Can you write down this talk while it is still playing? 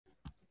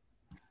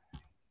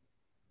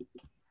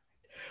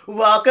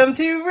Welcome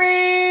to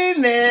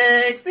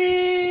Remix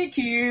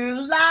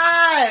EQ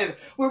Live,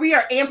 where we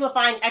are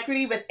amplifying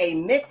equity with a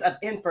mix of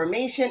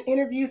information,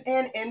 interviews,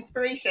 and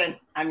inspiration.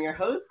 I'm your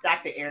host,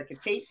 Dr. Erica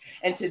Tate,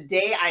 and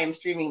today I am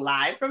streaming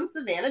live from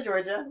Savannah,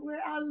 Georgia,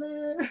 where I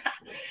live.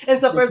 And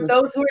so for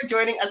those who are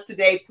joining us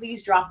today,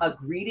 please drop a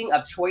greeting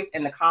of choice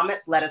in the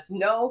comments. Let us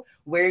know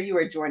where you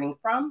are joining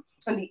from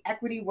and the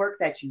equity work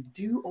that you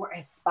do or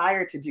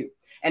aspire to do.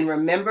 And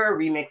remember,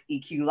 Remix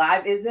EQ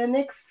Live is an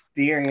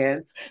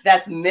experience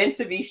that's meant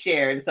to be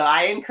shared. So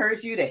I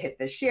encourage you to hit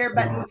the share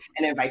button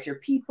and invite your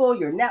people,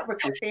 your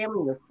network, your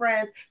family, your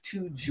friends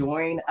to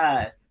join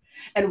us.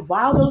 And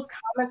while those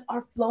comments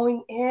are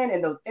flowing in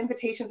and those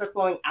invitations are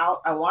flowing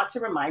out, I want to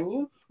remind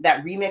you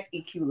that Remix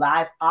EQ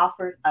Live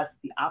offers us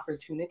the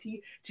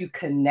opportunity to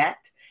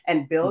connect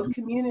and build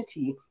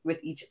community with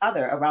each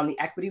other around the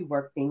equity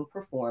work being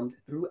performed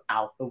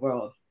throughout the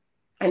world.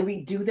 And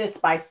we do this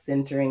by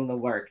centering the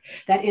work.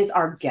 That is,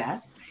 our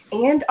guests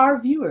and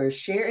our viewers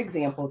share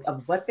examples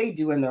of what they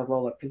do in their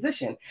role or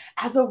position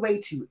as a way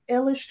to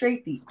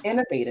illustrate the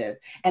innovative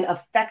and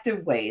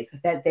effective ways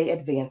that they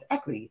advance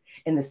equity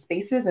in the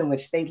spaces in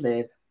which they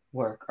live,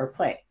 work, or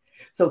play.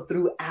 So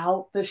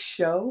throughout the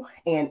show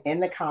and in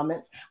the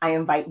comments, I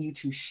invite you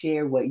to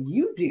share what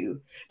you do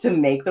to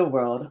make the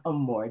world a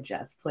more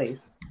just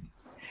place.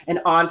 And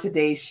on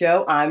today's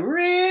show, I'm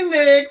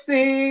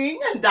remixing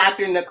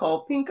Dr.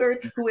 Nichole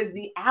Pinkard, who is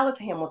the Alice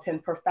Hamilton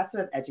Professor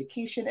of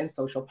Education and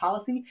Social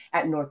Policy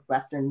at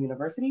Northwestern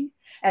University,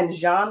 and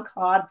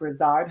Jean-Claude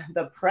Brizard,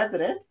 the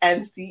President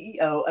and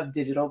CEO of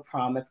Digital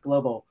Promise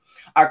Global.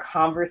 Our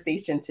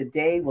conversation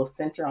today will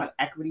center on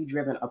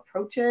equity-driven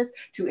approaches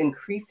to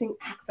increasing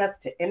access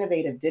to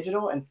innovative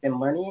digital and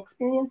STEM learning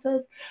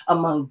experiences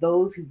among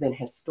those who've been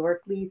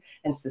historically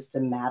and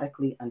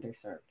systematically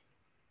underserved.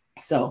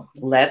 So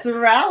let's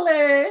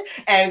rally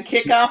and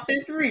kick off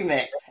this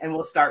remix. And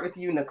we'll start with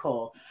you,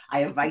 Nichole. I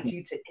invite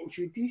you to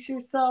introduce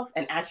yourself.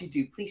 And as you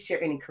do, please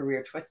share any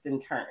career twists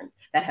and turns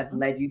that have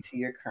led you to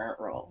your current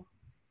role.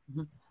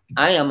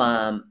 I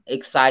am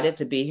excited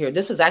to be here.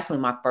 This is actually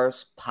my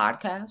first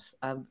podcast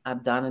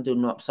I've done and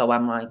do. So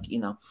I'm like,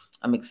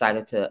 I'm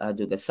excited to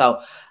do this.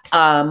 So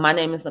my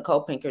name is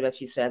Nichole Pinkard. As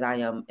she said,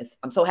 I'm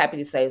so happy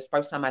to say it's the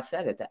first time I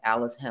said it, the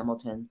Alice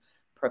Hamilton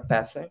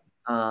Professor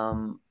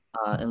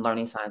in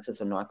Learning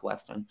Sciences at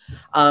Northwestern.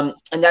 And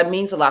that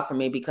means a lot for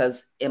me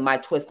because in my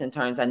twists and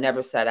turns, I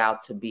never set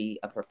out to be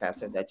a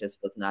professor. That just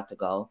was not the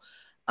goal.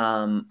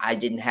 I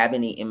didn't have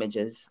any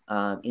images,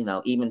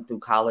 even through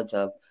college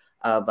of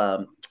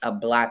a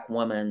Black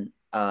woman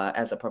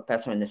as a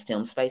professor in the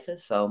STEM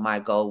spaces. So my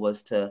goal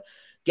was to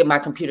get my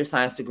computer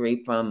science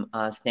degree from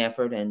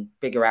Stanford and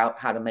figure out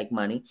how to make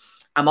money.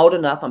 I'm old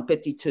enough, I'm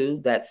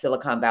 52, that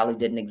Silicon Valley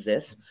didn't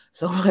exist.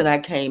 So when I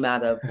came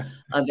out of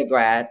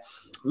undergrad,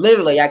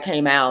 literally I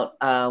came out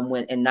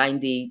when in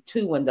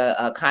 92 when the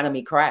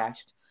economy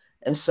crashed.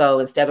 And so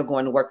instead of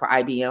going to work for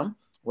IBM,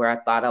 where I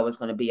thought I was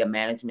going to be a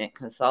management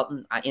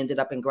consultant, I ended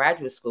up in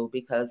graduate school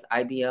because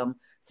IBM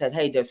said,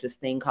 hey, there's this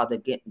thing called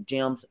the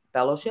GEMS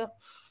Fellowship,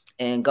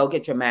 and go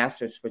get your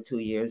master's for 2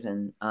 years.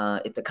 And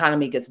if the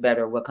economy gets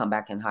better, we'll come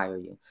back and hire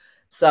you.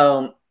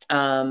 So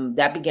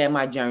that began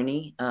my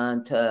journey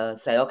to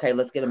say, okay,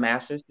 let's get a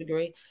master's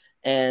degree.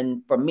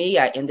 And for me,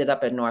 I ended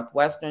up at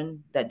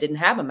Northwestern that didn't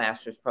have a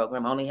master's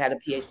program, only had a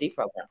PhD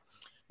program.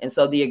 And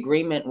so the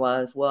agreement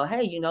was, well,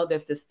 hey,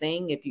 there's this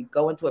thing. If you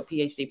go into a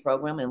PhD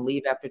program and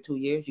leave after 2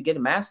 years, you get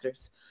a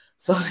master's.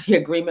 So the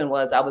agreement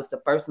was I was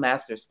the first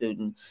master's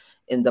student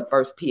in the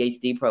first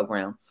PhD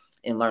program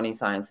in learning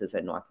sciences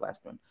at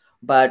Northwestern.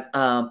 But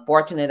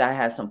fortunate, I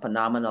had some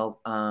phenomenal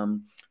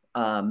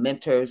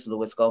mentors,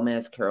 Luis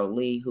Gomez, Carol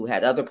Lee, who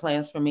had other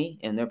plans for me.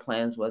 And their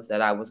plans was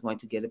that I was going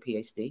to get a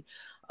PhD.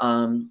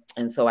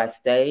 And so I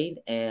stayed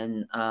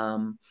and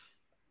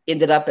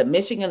ended up at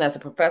Michigan as a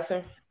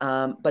professor,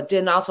 but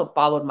then also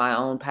followed my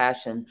own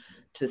passion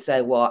to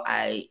say, well,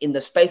 in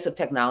the space of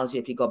technology,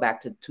 if you go back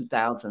to the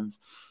 2000s,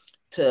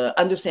 to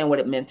understand what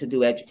it meant to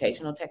do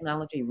educational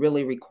technology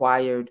really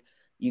required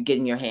you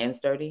getting your hands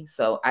dirty.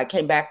 So I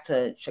came back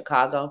to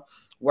Chicago,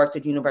 worked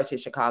at the University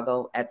of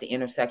Chicago at the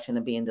intersection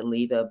of being the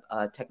lead of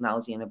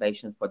technology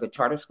innovation for the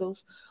charter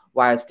schools,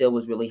 while I still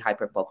was really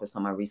hyper-focused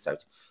on my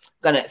research.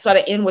 Gonna sort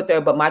of end with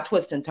there, but my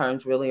twists and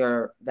turns really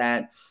are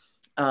that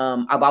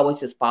I've always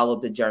just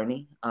followed the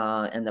journey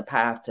and the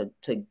path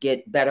to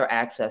get better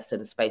access to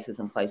the spaces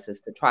and places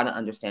to try to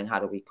understand how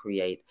do we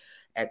create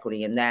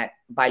equity. And that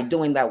by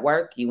doing that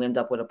work, you end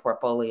up with a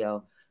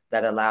portfolio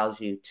that allows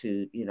you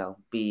to,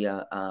 be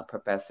a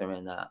professor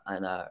in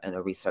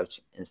a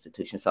research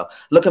institution. So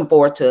looking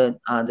forward to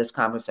this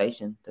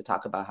conversation to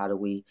talk about how do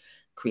we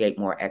create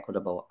more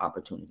equitable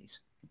opportunities.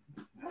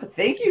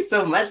 Thank you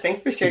so much. Thanks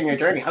for sharing your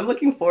journey. I'm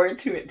looking forward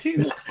to it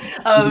too.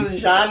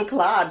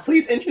 Jean-Claude,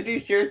 please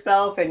introduce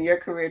yourself and your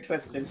career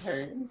twists and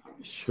turns.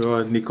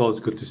 Sure, Nichole, it's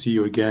good to see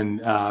you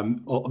again.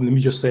 Let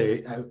me just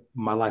say,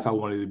 my life, I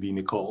wanted to be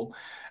Nichole.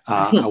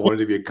 I wanted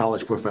to be a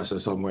college professor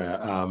somewhere.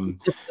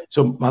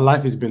 So my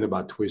life has been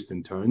about twists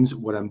and turns.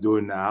 What I'm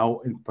doing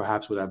now, and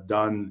perhaps what I've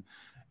done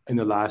in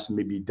the last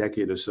maybe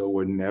decade or so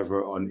were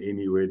never on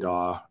any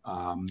radar.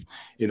 I'm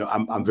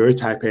very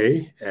type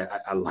A.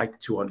 I like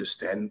to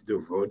understand the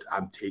road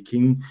I'm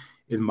taking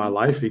in my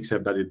life,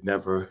 except that it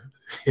never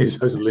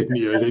is as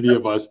linear as any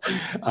of us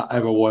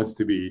ever wants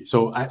to be.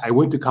 So I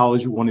went to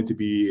college, wanted to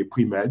be a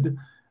pre-med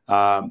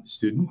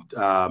student,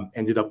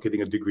 ended up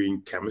getting a degree in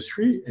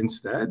chemistry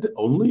instead,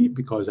 only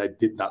because I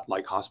did not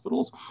like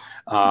hospitals.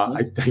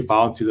 I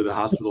volunteered at a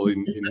hospital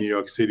in New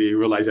York City,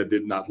 realized I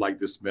did not like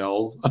the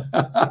smell.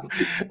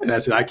 And I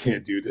said, I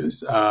can't do this.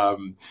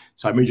 So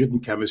I majored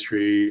in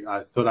chemistry. I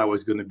thought I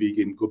was going to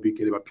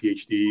getting my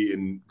Ph.D.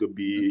 and go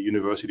be a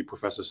university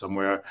professor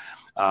somewhere.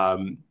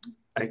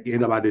 I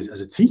ended up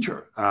as a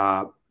teacher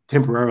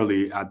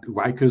temporarily at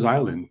Rikers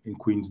Island in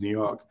Queens, New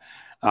York.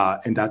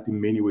 And that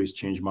in many ways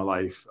changed my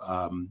life.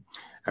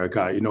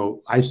 Erica,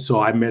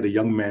 I met a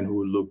young man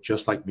who looked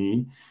just like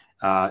me,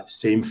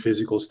 same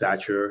physical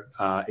stature,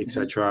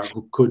 etc.,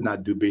 who could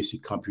not do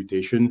basic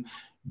computation,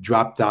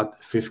 dropped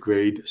out 5th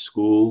grade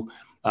school.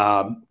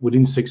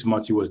 Within 6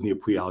 months, he was near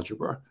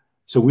pre-algebra.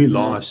 So we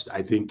lost,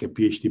 I think, a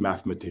PhD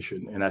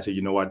mathematician. And I said,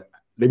 you know what,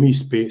 let me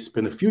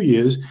spend a few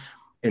years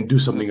and do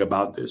something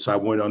about this. So I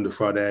went on the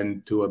front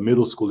end to a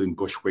middle school in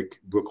Bushwick,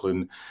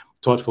 Brooklyn,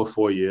 taught for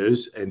 4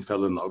 years and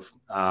fell in love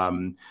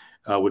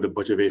with a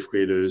bunch of 8th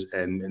graders.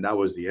 And that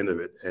was the end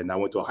of it. And I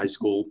went to a high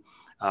school.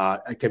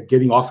 I kept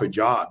getting offered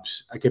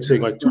jobs. I kept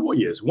saying, like, 2 more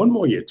years, 1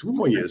 more year, 2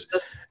 more years.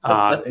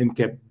 I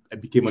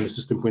became an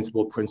assistant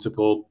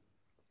principal,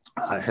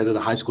 head of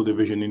the high school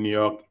division in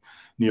New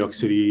York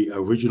City, a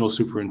regional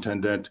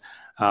superintendent.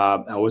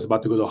 I was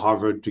about to go to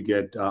Harvard to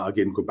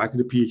go back to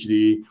the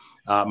PhD.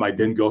 My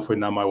then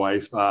girlfriend, now my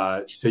wife,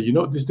 said,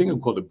 this thing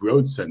called the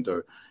Broad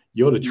Center,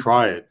 you ought to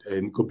try it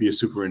and go be a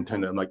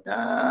superintendent. I'm like,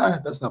 nah,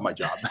 that's not my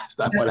job. That's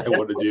not what I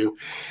want to do.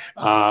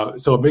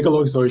 So make a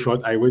long story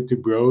short, I went to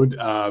Broad.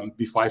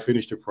 Before I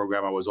finished the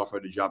program, I was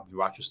offered a job in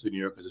Rochester, New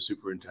York as a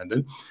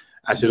superintendent.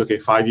 I said, okay,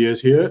 5 years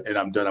here and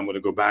I'm done. I'm going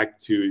to go back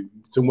to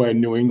somewhere in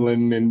New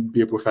England and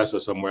be a professor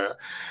somewhere.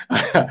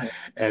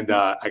 And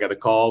I got a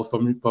call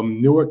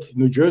from Newark,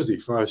 New Jersey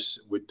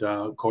first with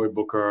Cory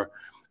Booker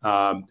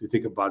to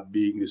think about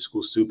being the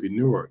school soup in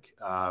Newark.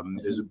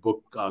 There's a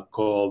book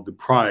called The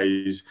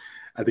Prize.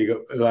 I think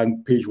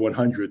on page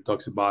 100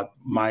 talks about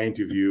my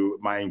interview,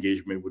 my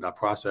engagement with that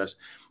process.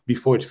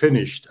 Before it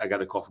finished, I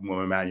got a call from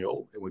William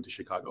Emanuel and went to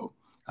Chicago.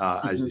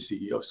 As the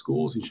CEO of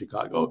schools in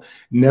Chicago.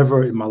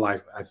 Never in my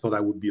life I thought I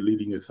would be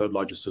leading the 3rd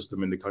largest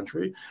system in the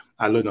country.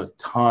 I learned a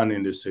ton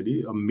in the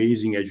city,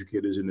 amazing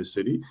educators in the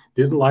city.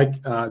 Didn't like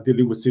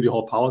dealing with city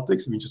hall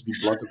politics. I mean, just be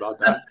blunt about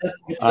that.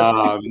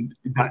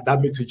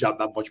 That makes the job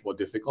that much more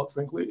difficult,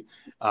 frankly.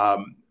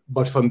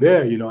 But from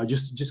there, I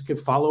just kept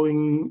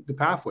following the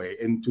pathway.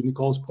 And to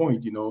Nichole's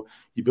point, you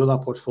build a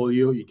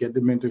portfolio, you get the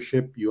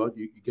mentorship,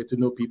 you get to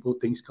know people,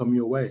 things come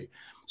your way.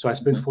 So I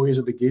spent 4 years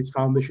at the Gates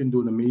Foundation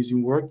doing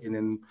amazing work. And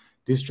then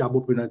this job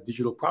opened at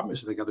Digital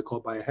Promise, and I got a call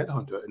by a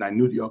headhunter, and I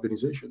knew the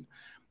organization.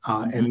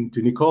 And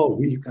to Nichole,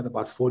 we've got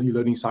about 40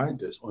 learning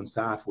scientists on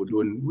staff. We're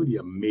doing really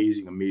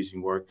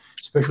amazing work,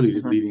 especially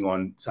leading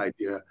on this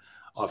idea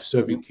of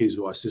serving kids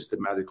who are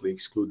systematically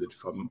excluded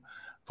from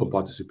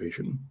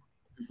participation.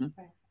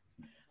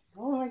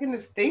 Oh my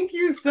goodness, thank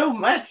you so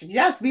much.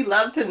 Yes, we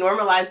love to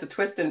normalize the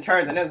twists and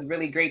turns. And it was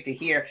really great to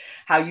hear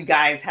how you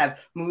guys have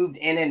moved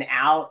in and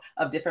out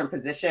of different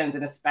positions,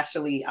 and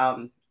especially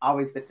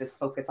always with this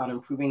focus on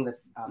improving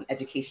this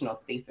educational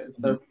spaces.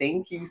 So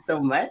thank you so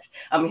much.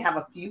 We have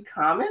a few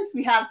comments.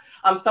 We have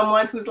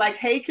someone who's like,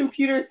 hey,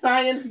 computer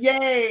science,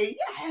 yay.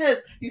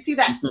 Yes. Do you see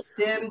that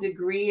STEM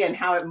degree and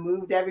how it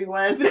moved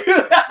everyone through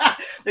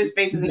the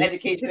spaces in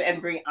education?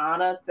 And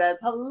Brianna says,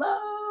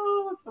 hello.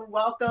 So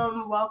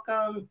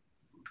welcome.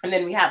 And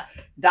then we have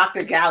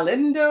Dr.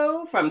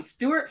 Galindo from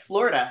Stuart,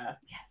 Florida.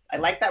 Yes, I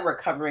like that we're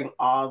covering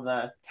all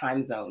the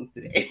time zones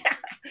today.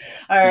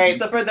 All right,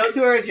 so for those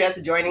who are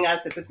just joining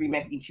us, this is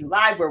Remix EQ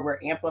Live, where we're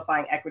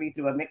amplifying equity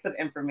through a mix of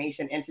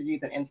information,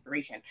 interviews, and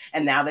inspiration.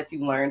 And now that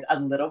you've learned a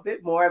little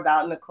bit more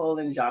about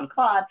Nichole and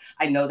Jean-Claude,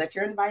 I know that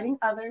you're inviting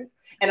others.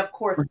 And of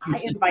course,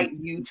 I invite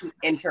you to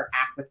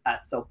interact with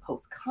us. So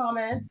post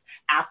comments,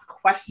 ask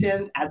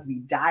questions as we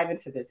dive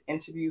into this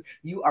interview.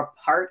 You are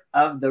part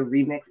of the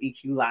Remix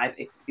EQ Live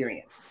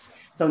experience.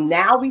 So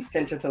now we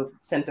center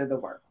the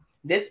work.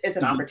 This is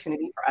an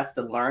opportunity for us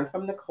to learn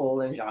from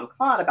Nichole and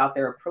Jean-Claude about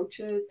their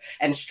approaches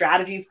and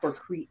strategies for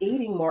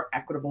creating more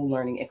equitable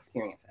learning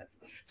experiences.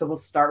 So we'll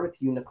start with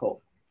you,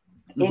 Nichole.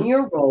 In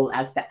your role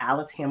as the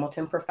Alice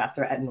Hamilton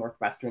Professor at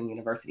Northwestern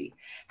University,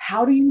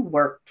 how do you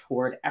work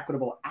toward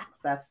equitable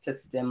access to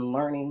STEM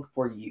learning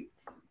for youth?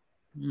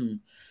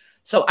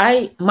 So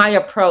my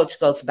approach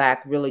goes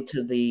back really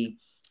to the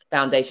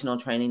foundational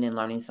training in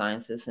learning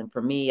sciences. And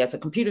for me, as a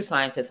computer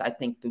scientist, I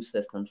think through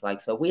systems.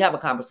 So we have a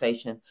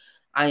conversation,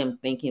 I am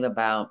thinking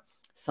about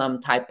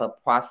some type of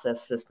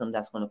process system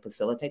that's going to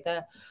facilitate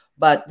that.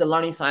 But the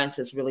learning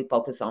sciences really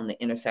focus on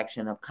the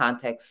intersection of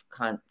context,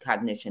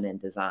 cognition, and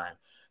design.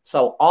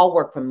 So all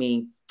work for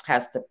me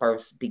has to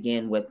first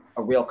begin with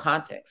a real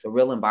context, a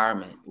real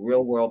environment,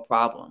 real world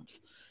problems.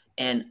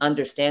 and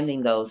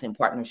understanding those in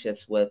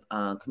partnerships with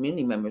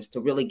community members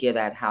to really get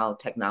at how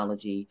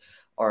technology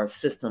or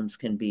systems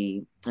can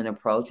be an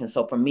approach. And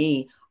so for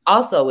me,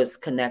 also it's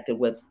connected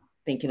with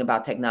thinking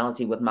about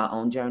technology with my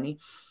own journey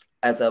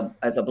as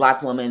a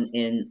Black woman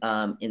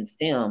in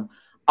STEM.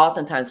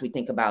 Oftentimes we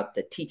think about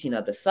the teaching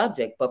of the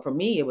subject, but for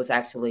me, it was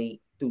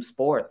actually through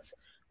sports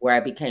where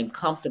I became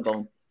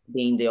comfortable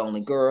being the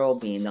only girl,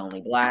 being the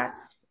only Black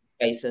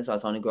spaces. I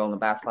was the only girl on the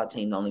basketball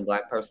team, the only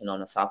Black person on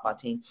the softball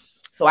team.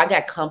 So I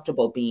got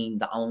comfortable being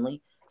the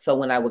only. So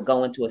when I would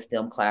go into a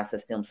STEM class, a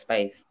STEM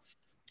space,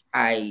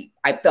 I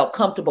felt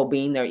comfortable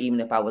being there, even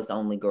if I was the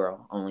only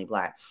girl, only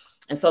Black.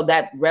 And so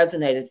that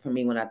resonated for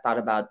me when I thought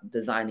about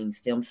designing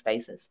STEM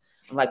spaces.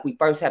 Like, we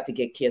first have to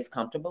get kids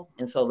comfortable.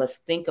 And so let's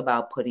think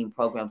about putting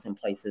programs in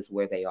places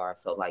where they are.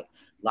 So like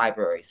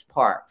libraries,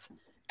 parks,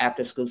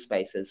 after school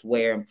spaces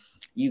where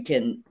you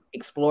can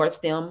explore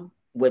STEM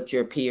with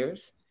your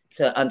peers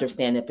to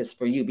understand if it's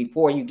for you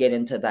before you get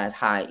into that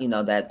high,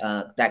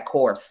 that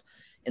course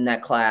in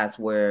that class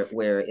where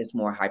it's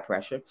more high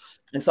pressure.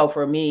 And so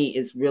for me,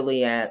 it's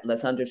really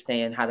let's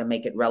understand how to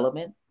make it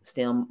relevant,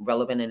 STEM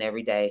relevant in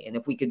every day. And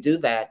if we could do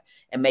that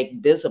and make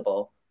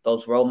visible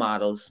those role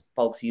models,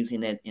 folks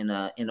using it in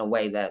a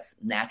way that's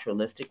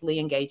naturalistically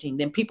engaging,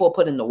 then people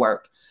put in the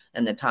work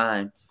and the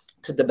time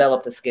to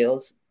develop the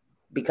skills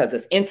because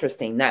it's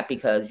interesting, not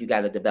because you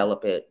got to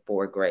develop it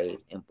for a grade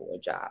and for a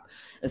job.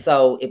 And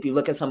so if you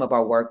look at some of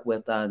our work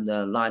with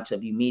the launch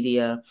of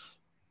UMedia,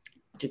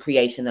 to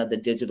creation of the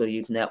Digital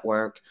Youth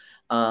Network,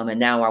 and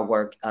now our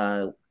work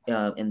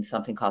in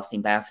something called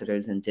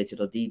Ambassadors and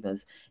Digital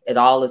Divas, it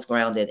all is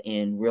grounded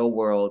in real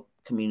world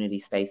community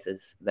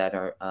spaces that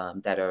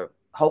are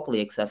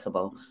hopefully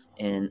accessible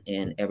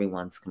in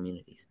everyone's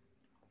communities.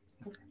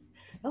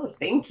 Oh,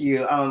 thank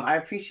you. I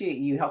appreciate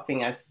you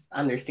helping us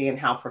understand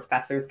how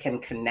professors can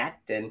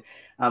connect and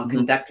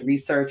conduct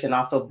research and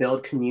also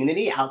build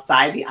community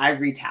outside the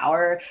ivory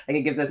tower. Like,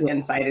 it gives us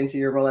insight into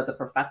your role as a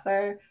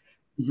professor.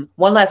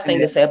 One last thing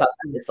to say about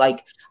that. It's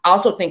like, I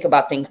also think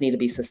about things need to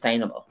be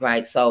sustainable,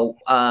 right? So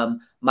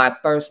my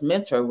first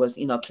mentor was,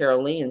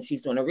 Caroline, and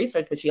she's doing her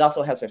research, but she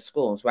also has her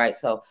schools, right?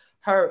 So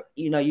her,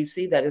 you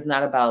see that it's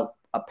not about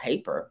a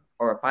paper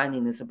or a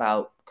finding, it's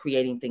about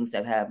creating things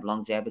that have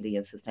longevity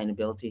and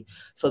sustainability.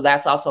 So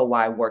that's also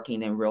why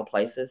working in real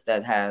places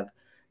that have,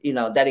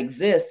 that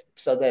exist,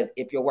 so that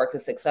if your work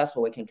is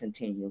successful, it can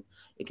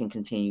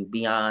continue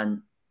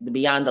beyond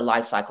the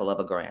life cycle of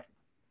a grant.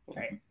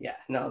 Right. Yeah.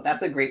 No,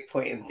 that's a great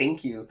point. And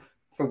thank you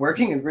for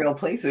working in real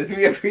places.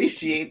 We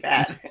appreciate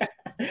that.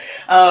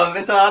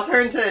 And so I'll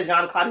turn to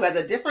Jean-Claude, who has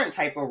a different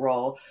type of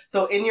role.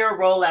 So in your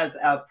role as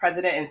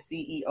president and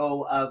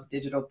CEO of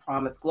Digital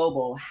Promise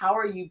Global, how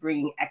are you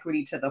bringing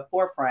equity to the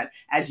forefront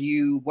as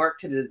you work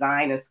to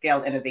design and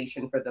scale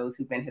innovation for those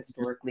who've been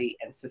historically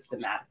and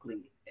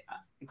systematically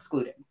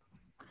excluded?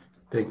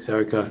 Thanks,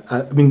 Erica.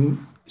 I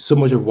mean, so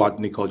much of what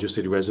Nichole just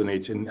said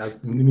resonates, and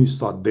let me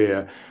start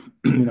there.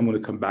 And I'm going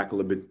to come back a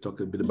little bit, talk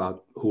a bit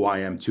about who I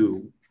am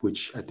too,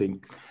 which I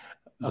think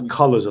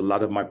colors a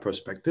lot of my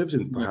perspectives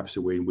and perhaps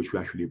the way in which we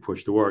actually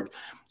approach the work.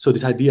 So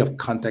this idea of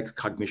context,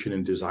 cognition,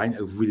 and design, I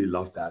really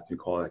love that.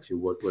 Nichole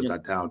actually wrote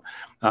that down.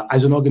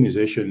 As an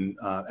organization,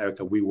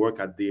 Erica, we work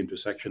at the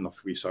intersection of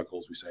three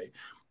circles, we say.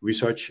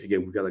 Research,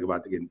 again, we've got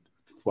about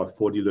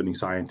 40 learning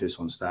scientists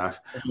on staff.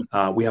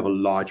 We have a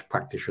large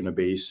practitioner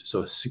base,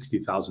 so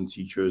 60,000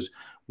 teachers.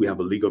 We have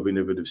a League of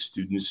Innovative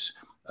Students,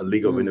 a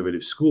League of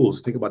Innovative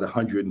Schools. Think about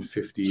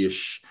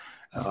 150-ish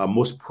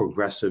most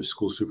progressive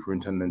school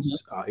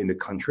superintendents in the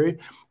country.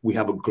 We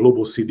have a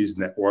global cities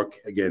network.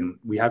 Again,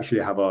 we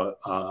actually have a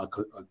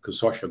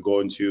consortium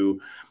going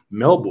to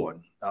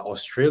Melbourne,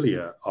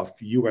 Australia, of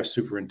US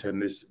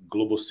superintendents,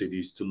 global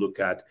cities, to look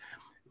at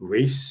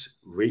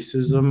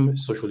racism,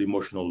 social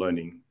emotional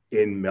learning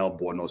in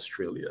Melbourne,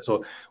 Australia.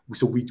 So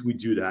we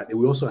do that. And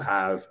we also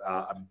have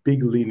a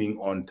big leaning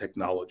on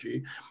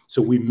technology. So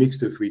we mix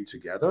the three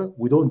together.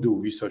 We don't do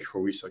research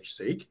for research's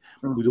sake.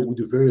 We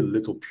do very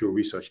little pure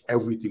research.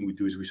 Everything we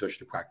do is research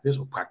to practice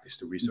or practice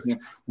to research.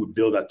 We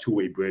build that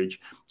two-way bridge.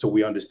 So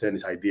we understand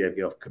this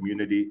idea of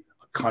community,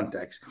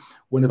 context.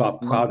 One of our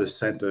proudest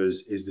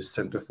centers is the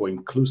Center for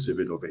Inclusive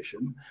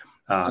Innovation.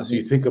 So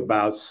you think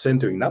about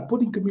centering, not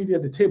putting community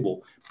at the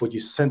table, but you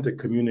center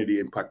community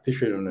and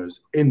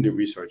practitioners in the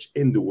research,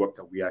 in the work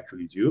that we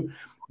actually do,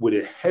 with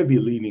a heavy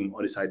leaning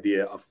on this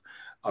idea of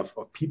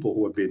people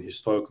who have been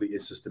historically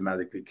and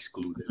systematically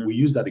excluded. We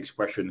use that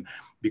expression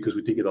because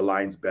we think it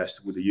aligns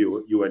best with the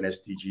UN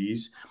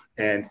SDGs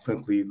and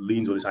frankly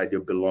leans on this idea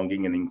of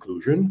belonging and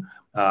inclusion.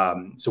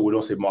 So we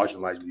don't say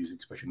marginalized, we use the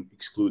expression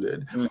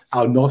excluded.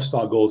 Our North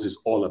Star goals is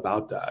all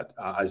about that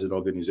as an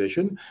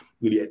organization.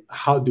 Really,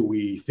 how do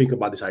we think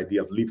about this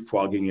idea of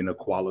leapfrogging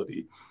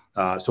inequality?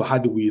 So how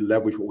do we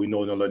leverage what we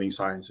know in the learning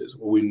sciences,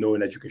 what we know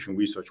in education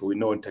research, what we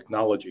know in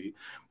technology?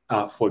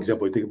 For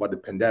example, you think about the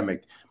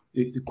pandemic,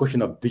 the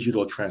question of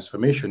digital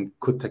transformation.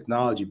 Could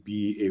technology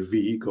be a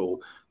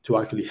vehicle to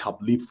actually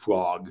help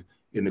leapfrog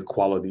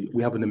inequality.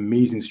 We have an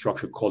amazing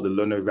structure called the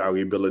Learner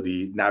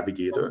Variability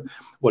Navigator.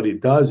 What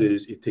it does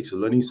is it takes a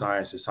learning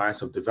science, the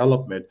science of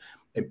development,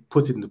 and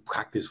puts it into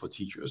practice for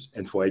teachers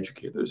and for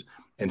educators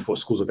and for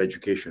schools of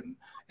education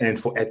and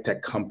for ed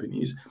tech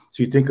companies.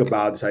 So you think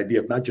about this idea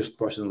of not just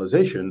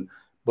personalization,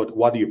 but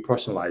what are you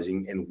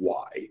personalizing and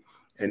why?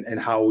 And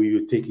how are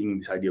you taking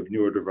this idea of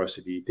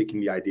neurodiversity, taking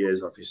the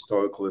ideas of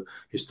historical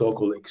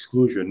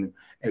exclusion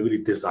and really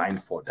design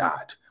for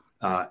that.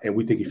 And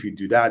we think if you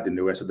do that, then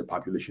the rest of the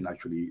population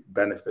actually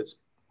benefits.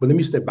 But let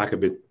me step back a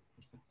bit.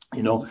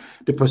 You know,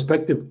 the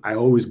perspective I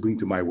always bring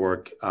to my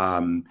work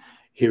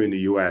here in the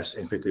US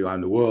and frankly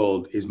around the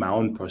world is my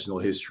own personal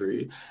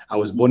history. I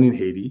was born in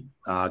Haiti,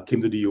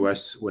 came to the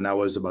US when I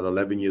was about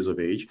 11 years of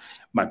age.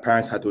 My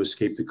parents had to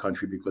escape the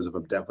country because of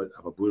a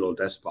brutal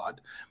despot.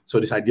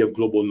 So this idea of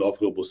global North,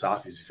 global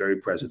South is very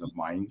present of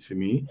mine for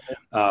me.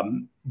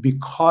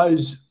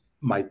 Because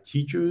my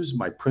teachers,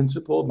 my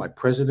principal, my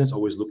presidents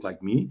always look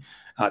like me.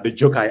 The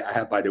joke I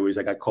have, by the way, is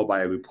I got called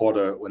by a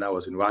reporter when I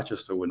was in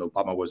Rochester when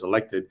Obama was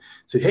elected,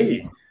 said,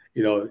 hey,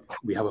 you know,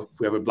 we have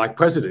a black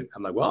president.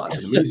 I'm like, well, that's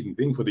an amazing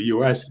thing for the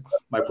U.S.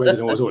 My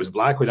president was always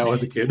black when I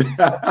was a kid.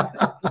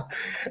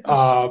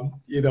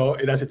 You know,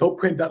 and I said, don't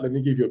print that. Let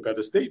me give you a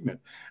better statement.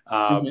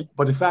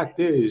 But the fact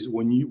is,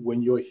 when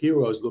your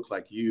heroes look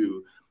like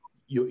you,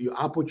 your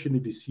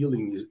opportunity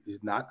ceiling is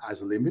not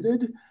as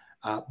limited.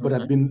 But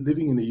I've been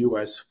living in the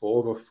U.S.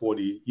 for over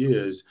 40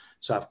 years,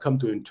 so I've come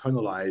to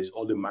internalize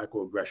all the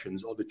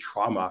microaggressions, all the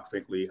trauma,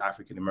 frankly,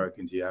 African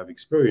Americans here have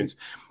experienced.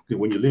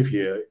 When you live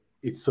here,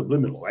 it's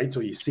subliminal, right? So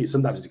you see,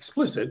 sometimes it's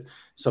explicit,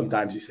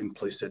 sometimes it's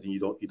implicit, and you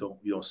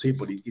don't see it,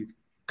 but it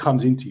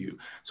comes into you.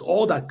 So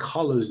all that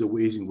colors the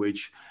ways in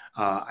which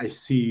I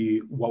see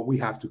what we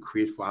have to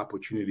create for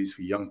opportunities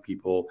for young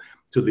people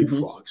to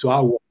leapfrog. So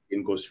our work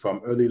goes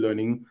from early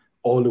learning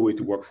all the way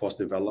to workforce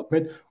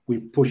development.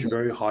 We push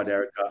very hard,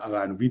 Erica,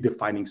 around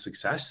redefining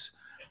success.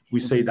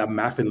 We say that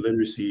math and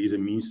literacy is a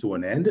means to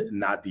an end,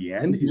 not the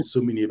end. In so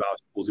many of our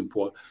schools in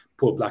poor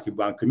Black and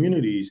brown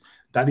communities,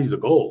 that is the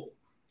goal.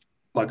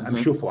 But I'm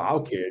sure for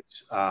our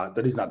kids,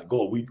 that is not the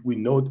goal. We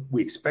know,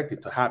 we expect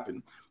it to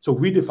happen. So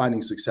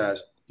redefining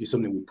success is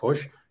something we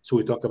push. So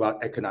we talk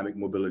about economic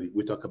mobility.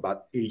 We talk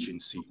about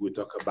agency. We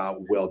talk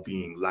about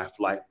well-being,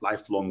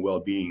 lifelong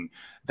well-being.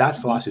 That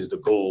for us is the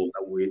goal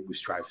that we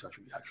strive to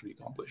actually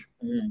accomplish.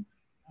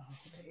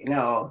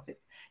 No,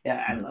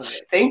 yeah, I love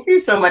it. Thank you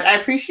so much. I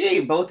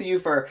appreciate both of you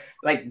for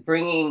like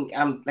bringing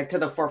like to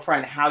the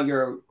forefront how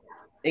you're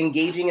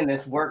engaging in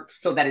this work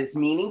so that it's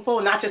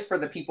meaningful, not just for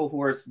the people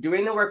who are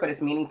doing the work, but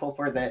it's meaningful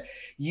for the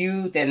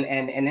youth and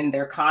in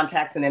their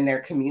context and in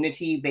their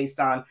community based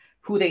on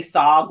who they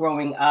saw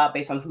growing up,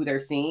 based on who they're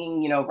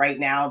seeing, you know, right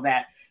now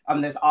that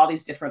there's all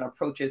these different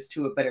approaches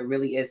to it, but it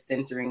really is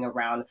centering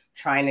around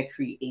trying to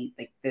create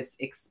like this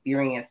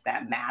experience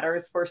that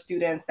matters for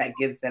students, that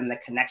gives them the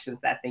connections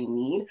that they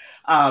need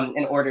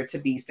in order to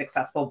be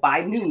successful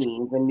by new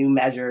means and new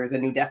measures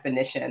and new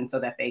definitions so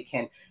that they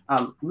can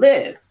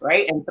live,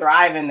 right, and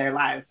thrive in their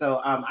lives.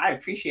 So I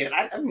appreciate it.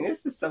 I mean,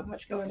 this is so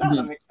much going on.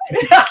 I'm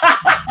excited.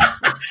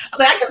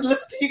 I could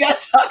listen to you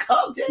guys talk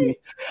all day.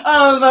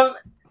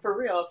 For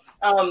real.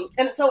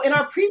 And so in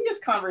our previous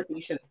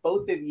conversations,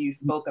 both of you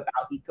spoke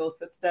about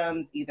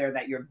ecosystems, either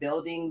that you're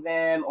building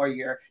them or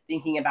you're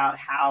thinking about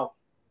how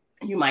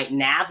you might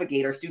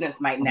navigate or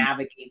students might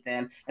navigate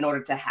them in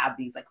order to have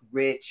these like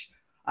rich,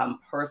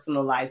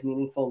 personalized,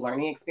 meaningful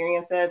learning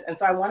experiences. And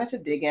so I wanted to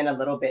dig in a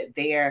little bit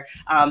there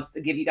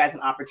to give you guys an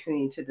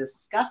opportunity to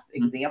discuss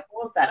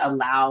examples that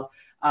allow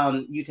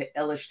you to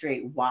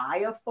illustrate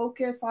why a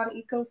focus on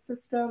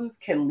ecosystems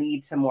can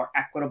lead to more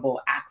equitable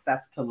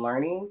access to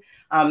learning.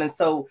 And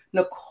so,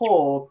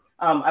 Nichole,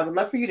 I would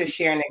love for you to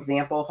share an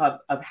example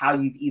of how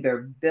you've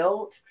either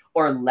built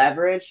or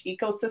leveraged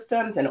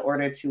ecosystems in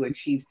order to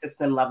achieve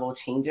system level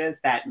changes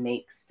that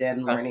make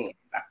STEM learning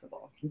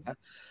accessible.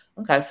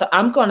 Okay, so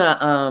I'm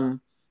gonna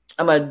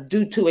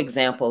do two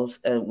examples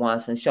at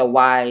once and show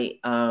why.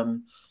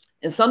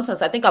 In some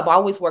sense, I think I've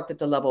always worked at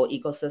the level of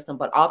ecosystem,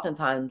 but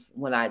oftentimes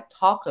when I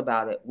talked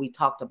about it, we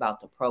talked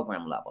about the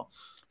program level.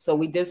 So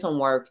we did some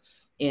work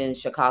in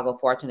Chicago,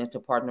 fortunate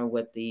to partner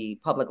with the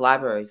public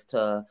libraries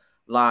to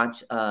launch,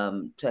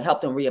 to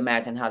help them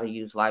reimagine how to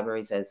use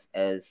libraries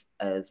as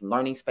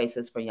learning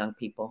spaces for young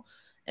people,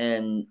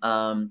 and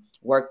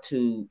work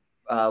to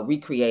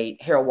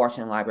recreate Harold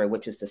Washington Library,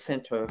 which is the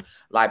center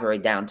library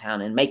downtown,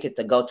 and make it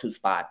the go-to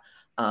spot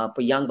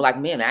for young Black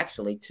men,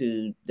 actually,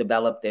 to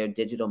develop their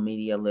digital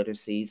media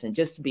literacies and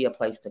just to be a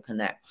place to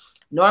connect.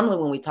 Normally,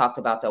 when we talked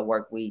about that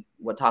work, we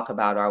would talk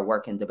about our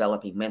work in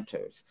developing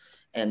mentors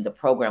and the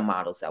program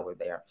models that were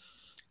there.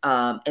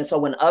 And so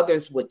when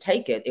others would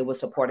take it, it was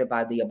supported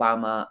by the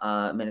Obama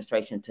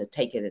administration to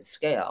take it at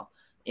scale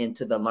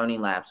into the Learning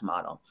Labs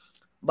model.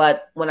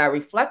 But when I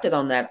reflected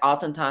on that,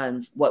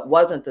 oftentimes what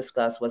wasn't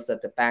discussed was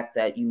that the fact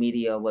that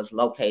UMedia was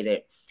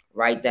located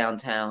right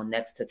downtown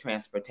next to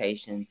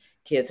transportation.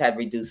 Kids had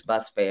reduced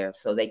bus fare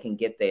so they can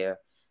get there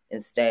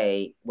and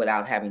stay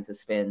without having to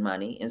spend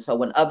money. And so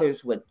when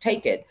others would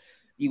take it,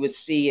 you would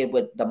see it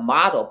with the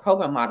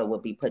program model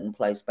would be put in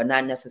place, but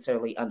not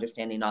necessarily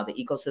understanding all the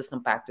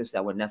ecosystem factors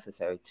that were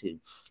necessary to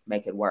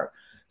make it work.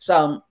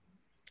 So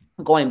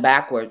going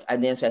backwards, I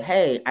then said,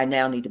 hey, I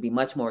now need to be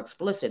much more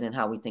explicit in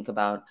how we think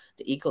about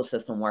the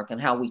ecosystem work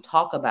and how we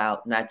talk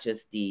about not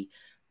just the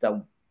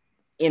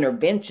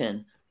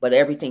intervention, but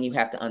everything you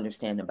have to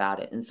understand about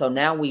it. And so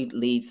now we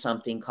lead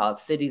something called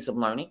Cities of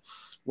Learning,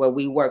 where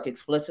we work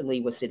explicitly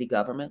with city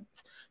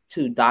governments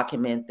to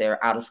document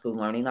their out-of-school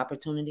learning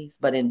opportunities.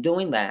 But in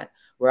doing that,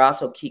 we're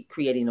also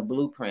creating a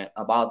blueprint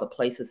of all the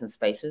places and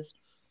spaces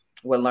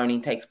where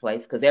learning takes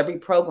place, because every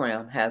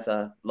program has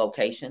a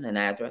location, an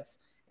address,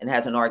 and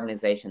has an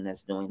organization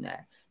that's doing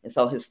that. And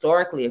so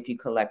historically, if you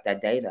collect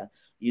that data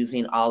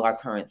using all our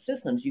current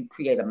systems, you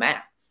create a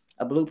map,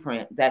 a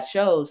blueprint that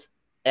shows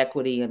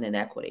equity and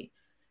inequity.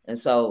 And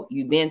so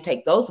you then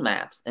take those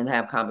maps and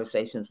have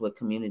conversations with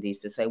communities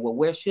to say, well,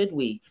 where should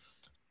we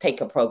take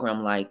a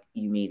program like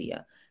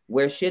UMedia?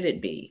 Where should it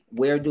be?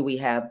 Where do we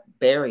have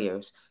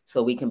barriers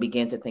so we can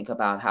begin to think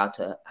about how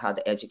to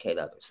educate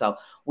others? So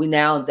we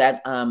now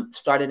that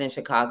started in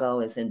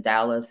Chicago, it's in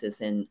Dallas,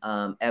 it's in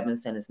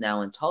Evanston, it's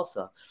now in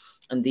Tulsa.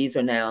 And these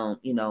are now,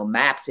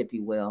 maps, if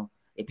you will,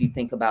 if you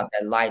think about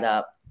that light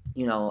up,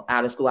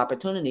 out of school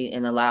opportunity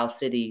and allow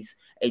cities,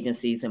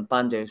 agencies, and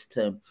funders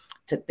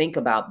to think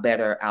about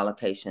better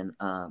allocation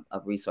of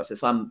resources.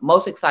 So I'm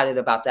most excited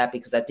about that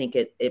because I think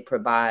it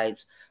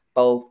provides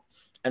both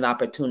an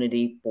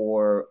opportunity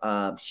for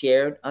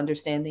shared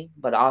understanding,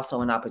 but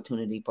also an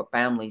opportunity for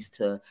families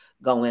to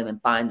go in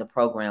and find the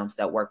programs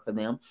that work for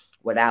them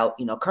without,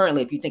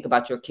 currently, if you think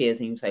about your kids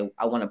and you say,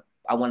 I want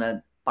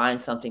to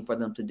find something for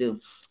them to do.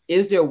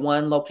 Is there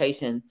one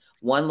location,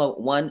 one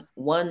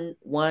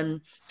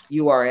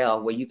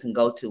URL where you can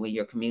go to in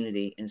your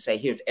community and say,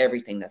 here's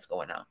everything that's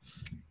going on?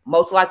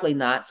 Most likely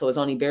not. So it's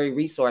only very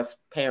resource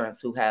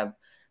parents who have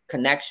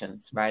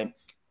connections, right?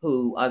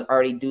 Who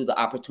already do the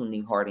opportunity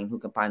hoarding, who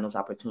can find those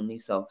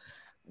opportunities. So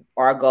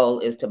our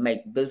goal is to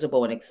make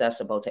visible and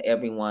accessible to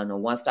everyone a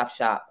one-stop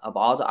shop of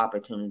all the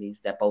opportunities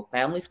that both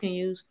families can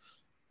use,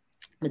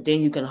 but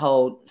then you can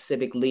hold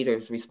civic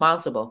leaders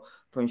responsible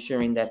for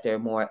ensuring that they're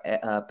more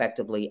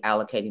effectively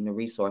allocating the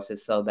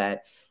resources so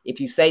that if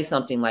you say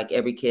something like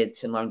every kid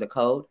should learn the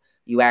code,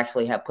 you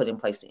actually have put in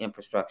place the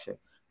infrastructure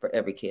for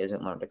every kid to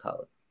learn the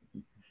code.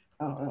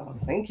 Oh,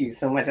 thank you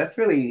so much. That's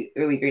really,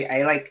 really great.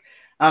 I like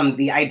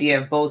the idea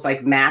of both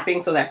like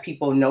mapping so that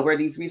people know where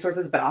these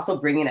resources, but also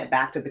bringing it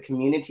back to the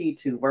community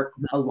to work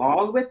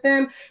along with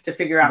them to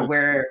figure out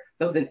where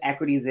those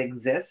inequities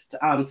exist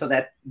so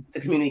that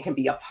the community can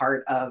be a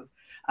part of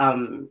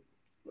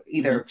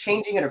either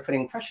changing it or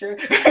putting pressure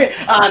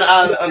on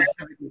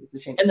to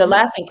change. And the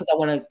last thing, because I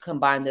want to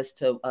combine this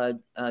to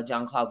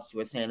Jean-Claude, what you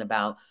were saying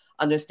about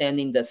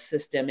understanding the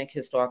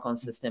historical and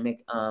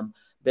systemic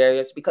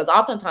barriers, because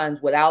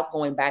oftentimes without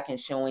going back and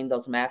showing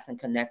those maps and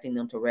connecting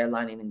them to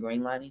redlining and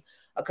greenlining,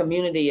 a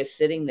community is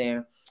sitting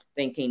there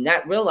thinking,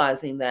 not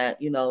realizing that,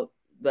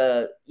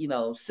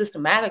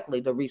 systematically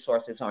the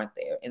resources aren't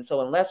there. And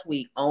so unless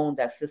we own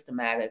that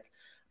systematic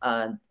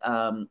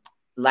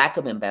lack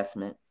of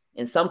investment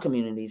in some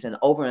communities and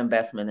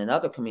overinvestment in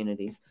other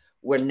communities,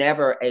 we're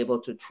never able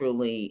to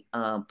truly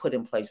put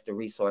in place the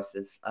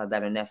resources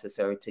that are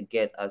necessary to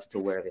get us to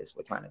where it is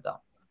we're trying to go.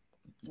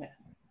 Yeah.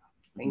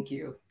 Thank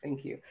you.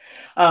 Thank you.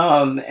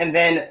 And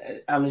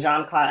then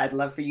Jean-Claude, I'd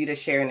love for you to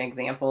share an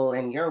example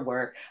in your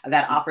work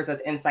that offers us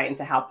insight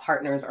into how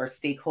partners or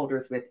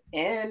stakeholders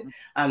within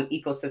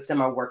ecosystem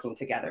are working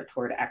together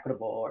toward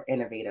equitable or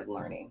innovative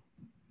learning.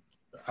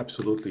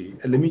 Absolutely.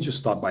 And let me just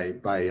start by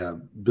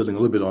building a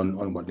little bit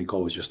on what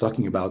Nichole was just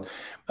talking about.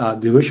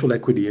 The Racial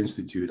Equity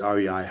Institute,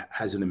 REI,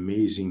 has an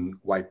amazing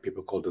white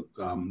paper called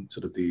the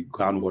sort of the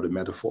groundwater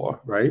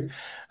metaphor, right?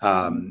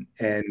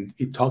 And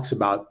it talks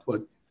about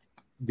what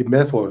the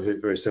metaphor is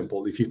very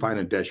simple. If you find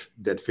a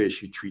dead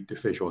fish, you treat the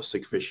fish, or a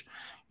sick fish,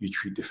 you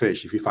treat the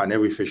fish. If you find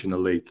every fish in the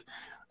lake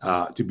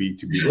to be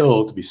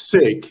ill, to be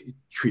sick,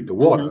 treat the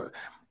water.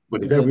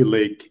 But if every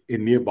lake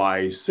in nearby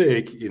is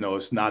sick,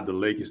 it's not the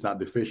lake, it's not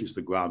the fish, it's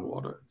the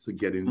groundwater. So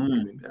get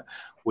in there.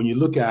 When you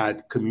look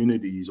at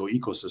communities or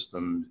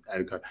ecosystems,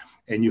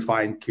 and you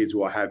find kids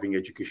who are having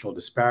educational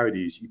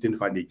disparities, you tend to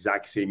find the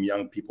exact same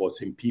young people,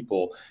 same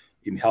people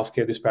in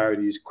healthcare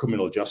disparities,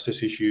 criminal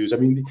justice issues. I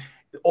mean,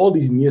 all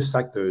these near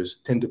sectors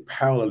tend to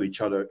parallel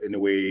each other in a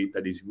way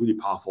that is really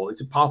powerful.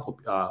 It's a powerful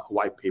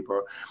white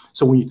paper.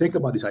 So when you think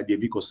about this idea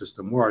of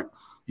ecosystem work,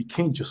 you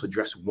can't just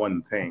address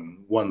one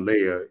thing, one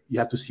layer. You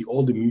have to see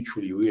all the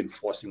mutually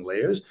reinforcing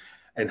layers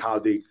and how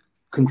they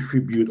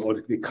contribute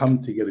or they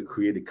come together to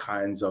create the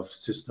kinds of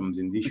systems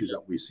and issues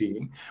that we're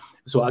seeing.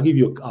 So I'll give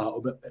you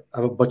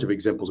a bunch of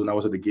examples. When I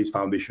was at the Gates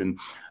Foundation,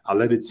 I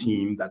led a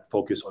team that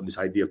focused on this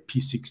idea of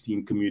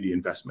P16 community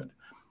investment.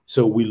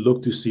 So we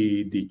look to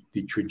see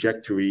the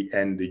trajectory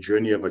and the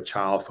journey of a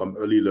child from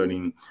early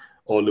learning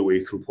all the way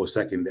through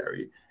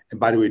post-secondary. And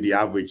by the way, the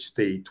average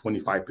state,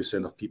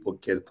 25% of people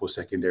get a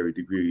post-secondary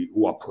degree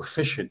who are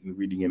proficient in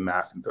reading and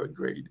math in third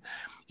grade.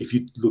 If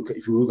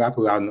you wrap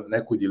around an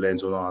equity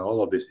lens on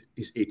all of this,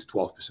 it's 8 to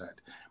 12%.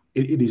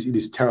 it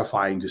is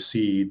terrifying to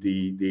see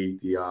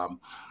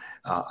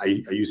I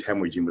use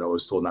hemorrhaging, but I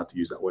was told not to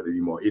use that word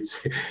anymore.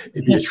 It's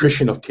the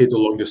attrition of kids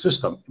along the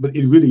system, but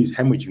it really is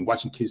hemorrhaging,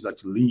 watching kids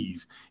actually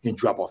leave and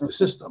drop off the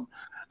system.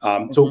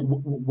 So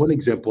one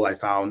example I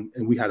found,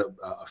 and we had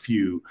a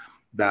few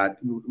that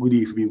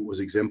really for me was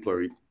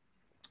exemplary,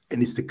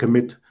 and it's the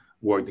commit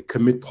work, the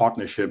commit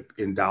partnership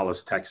in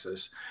Dallas,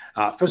 Texas.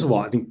 First of all,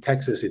 I think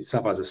Texas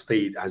itself as a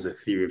state has a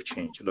theory of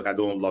change. Look, I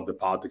don't love the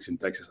politics in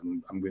Texas.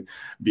 I'm going to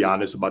be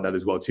honest about that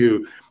as well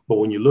too. But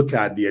when you look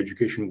at the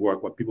education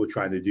work, what people are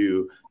trying to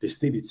do, the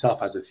state itself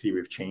has a theory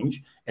of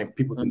change, and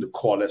people tend to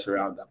coalesce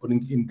around that. But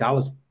in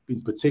Dallas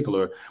in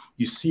particular,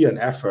 you see an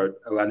effort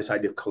around this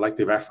idea of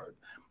collective effort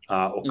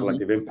or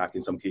collective impact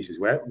in some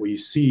cases, where you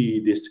see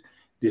this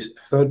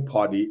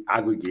third-party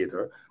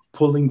aggregator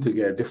pulling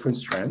together different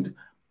strand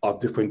of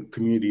different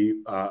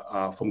community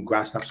from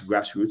grassroots to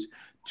grassroots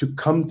to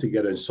come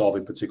together and solve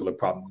a particular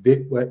problem.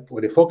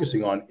 What they're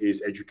focusing on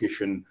is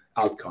education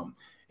outcome.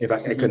 In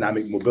fact,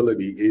 economic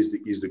mobility is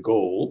the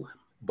goal,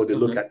 but they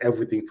look at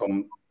everything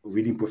from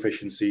reading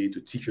proficiency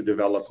to teacher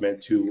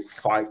development to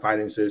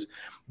finances.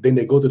 Then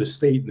they go to the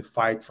state and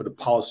fight for the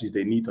policies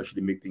they need to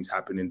actually make things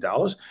happen in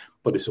Dallas,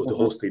 but it's the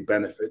whole state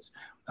benefits.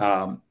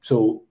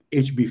 So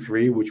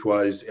HB3, which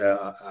was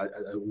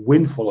a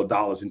windfall of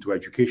dollars into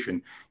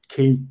education,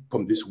 came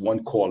from this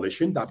one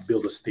coalition that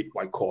built a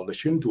statewide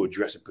coalition to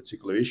address a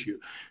particular issue.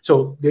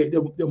 So there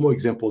are more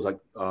examples like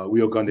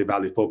Rio Grande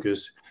Valley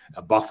Focus,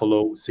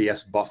 Buffalo,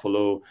 CS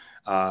Buffalo,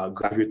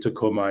 Graduate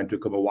Tacoma and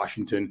Tacoma,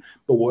 Washington.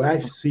 But where I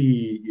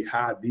see you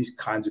have these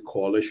kinds of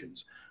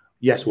coalitions,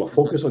 yes, we're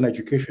focused on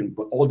education,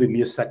 but all the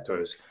near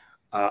sectors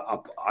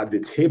up at the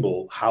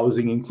table,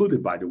 housing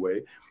included, by the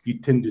way, you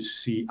tend to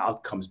see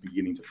outcomes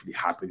beginning to actually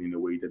happen in a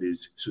way that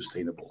is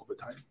sustainable over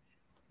time.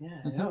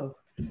 Yeah, no,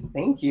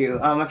 thank you.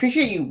 I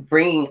appreciate you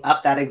bringing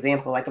up that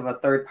example, like of a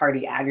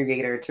third-party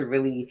aggregator, to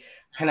really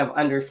kind of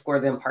underscore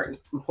the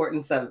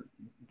importance of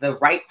the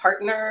right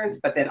partners,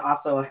 but then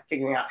also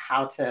figuring out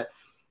how to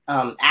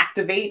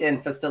activate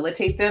and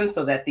facilitate them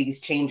so that these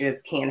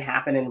changes can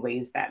happen in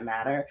ways that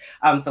matter.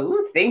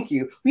 So thank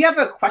you. We have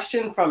a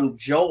question from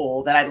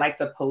Joel that I'd like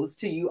to pose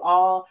to you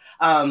all.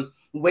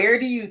 Where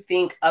do you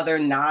think other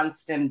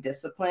non-STEM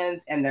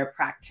disciplines and their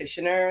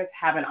practitioners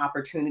have an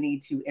opportunity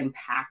to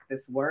impact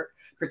this work,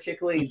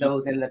 particularly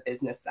those in the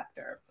business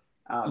sector?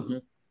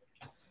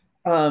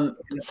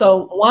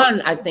 So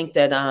one, I think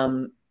that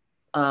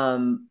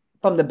from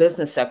the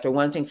business sector,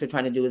 one of the things we're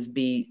trying to do is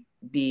be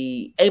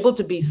able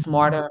to be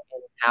smarter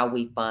in how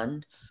we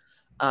fund.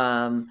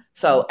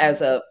 So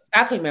as a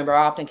faculty member,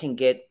 I often can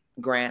get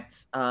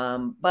grants,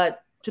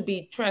 but to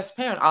be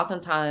transparent,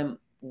 oftentimes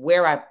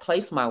where I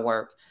place my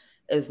work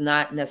is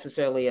not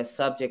necessarily a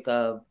subject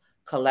of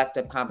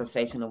collective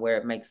conversation of where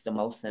it makes the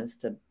most sense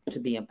to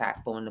be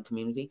impactful in the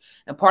community.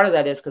 And part of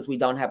that is because we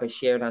don't have a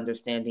shared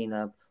understanding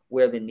of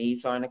where the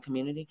needs are in the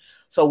community.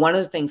 So one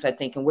of the things I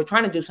think, and we're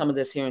trying to do some of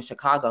this here in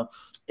Chicago,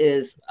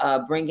 is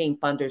bringing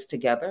funders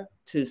together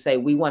to say,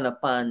 we want to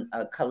fund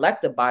a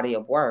collective body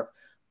of work,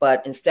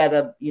 but instead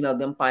of,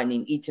 them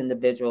finding each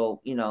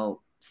individual,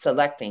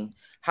 selecting,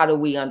 how do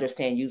we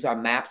use our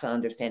maps of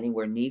understanding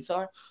where needs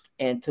are,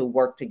 and to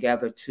work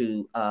together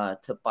to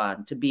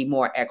fund, to be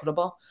more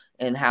equitable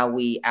in how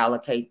we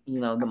allocate,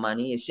 the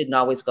money. It shouldn't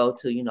always go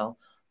to,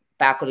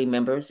 faculty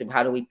members.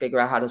 How do we figure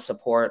out how to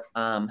support,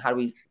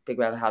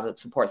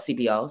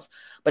 CBOs?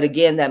 But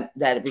again,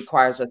 that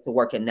requires us to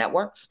work in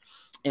networks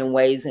in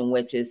ways in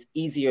which it's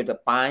easier to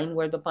find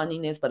where the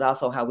funding is, but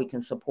also how we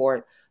can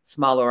support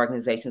smaller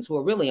organizations who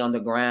are really on the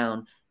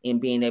ground in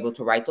being able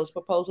to write those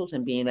proposals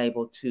and being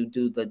able to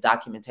do the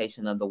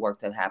documentation of the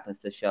work that happens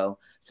to show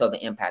the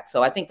impact.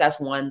 So I think that's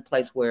one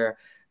place where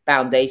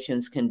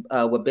foundations can,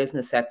 where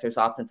business sectors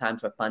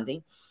oftentimes are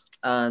funding.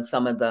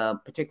 Some of the,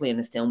 particularly in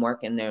the STEM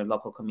work in their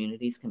local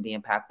communities, can be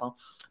impactful.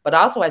 But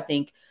also I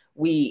think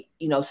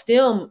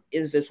STEM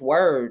is this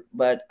word,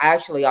 but I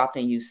actually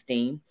often use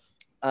STEAM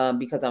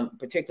because I'm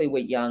particularly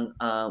with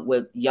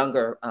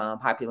younger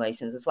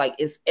populations. It's like,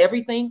 it's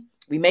everything.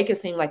 We make it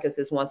seem like it's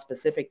this one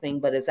specific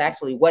thing, but it's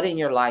actually what in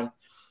your life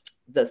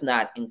does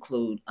not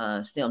include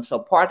STEM.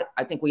 So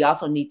I think we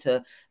also need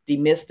to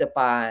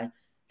demystify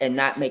and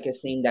not make it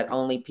seem that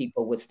only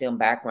people with STEM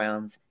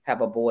backgrounds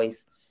have a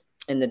voice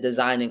in the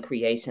design and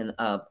creation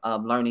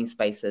of learning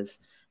spaces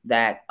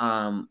that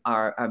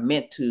are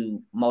meant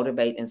to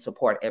motivate and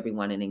support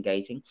everyone in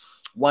engaging.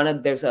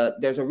 There's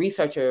a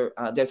researcher,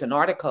 there's an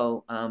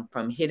article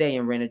from Hide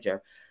and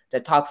Renninger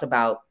that talks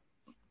about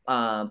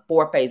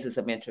 4 phases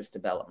of interest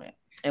development.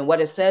 And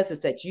what it says is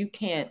that you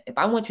can't, if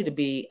I want you to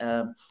be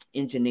an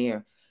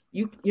engineer,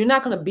 you're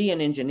not going to be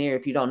an engineer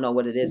if you don't know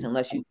what it is,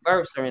 unless you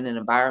first are in an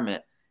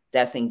environment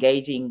that's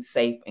engaging,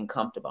 safe, and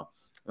comfortable,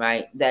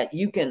 right? That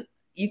you can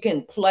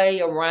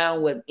play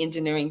around with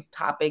engineering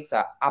topics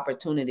or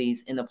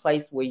opportunities in a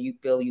place where you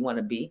feel you want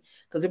to be.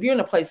 Because if you're in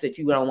a place that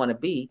you don't want to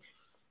be,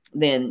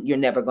 then you're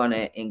never going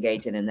to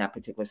engage in that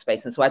particular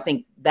space. And so I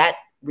think that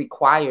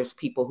requires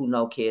people who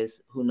know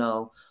kids, who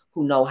know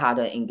who know how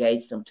to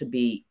engage them to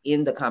be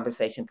in the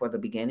conversation for the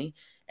beginning,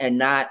 and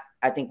not,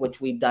 I think,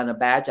 which we've done a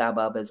bad job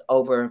of, is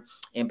over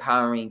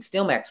empowering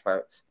STEM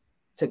experts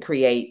to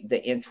create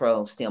the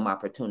intro STEM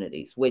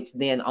opportunities, which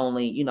then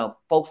only, you know,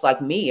 folks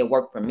like me, it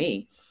worked for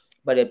me,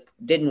 but it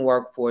didn't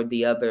work for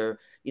the other,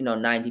 you know,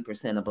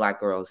 90% of Black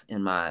girls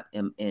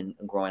in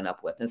growing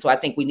up with. And so I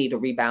think we need to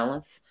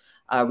rebalance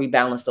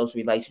those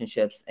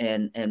relationships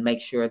and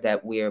make sure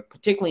that we're,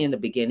 particularly in the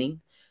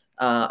beginning,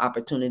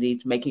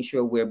 opportunities, making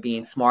sure we're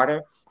being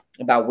smarter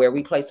about where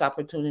we place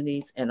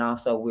opportunities. And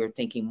also we're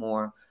thinking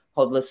more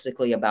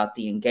holistically about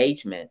the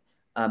engagement,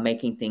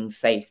 making things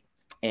safe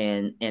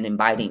and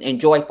inviting and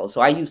joyful. So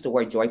I use the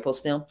word joyful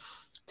STEM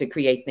to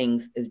create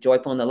things as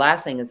joyful. And the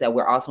last thing is that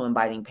we're also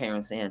inviting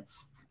parents in.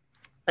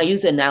 I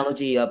use the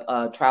analogy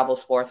of travel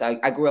sports.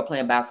 I grew up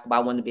playing basketball.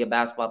 I wanted to be a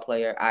basketball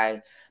player.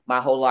 My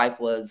whole life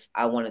was,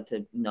 I wanted to,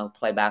 you know,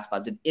 play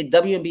basketball.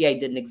 WNBA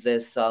didn't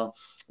exist. So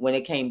when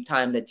it came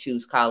time to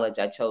choose college,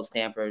 I chose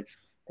Stanford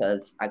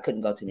because I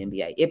couldn't go to the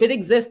NBA. If it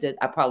existed,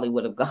 I probably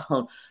would have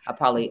gone. I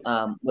probably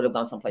would have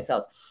gone someplace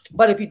else.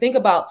 But if you think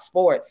about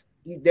sports,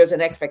 there's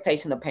an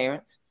expectation of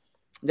parents.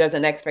 There's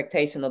an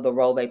expectation of the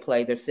role they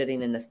play. They're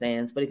sitting in the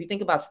stands. But if you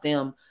think about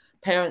STEM,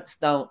 parents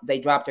they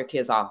drop their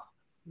kids off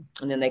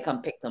and then they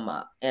come pick them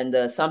up. And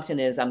the assumption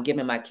is, I'm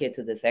giving my kid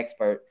to this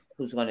expert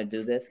who's going to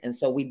do this. And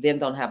so we then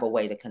don't have a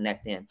way to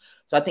connect in.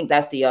 So I think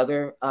that's the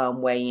other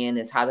way in,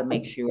 is how to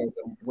make sure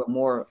we're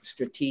more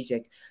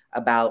strategic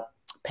about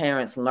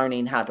parents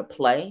learning how to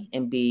play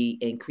and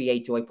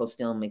create joyful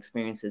STEM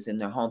experiences in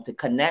their home to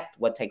connect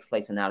what takes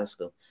place in outer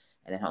school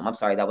and at home. I'm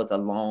sorry, that was a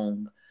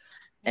long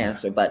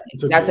answer, but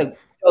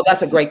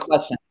that's a great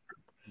question.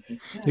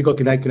 Nichole,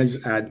 can I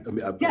just add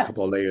a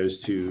couple of layers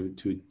to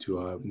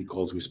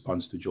Nichole's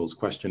response to Joel's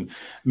question?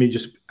 Let me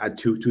just add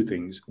two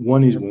things.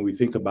 One is, when we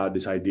think about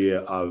this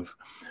idea of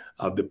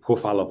the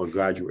profile of a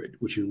graduate,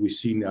 which we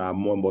see now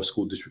more and more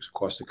school districts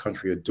across the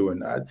country are doing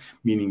that,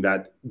 meaning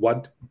that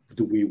what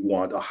do we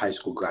want a high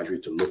school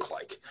graduate to look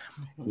like?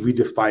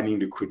 Redefining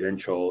the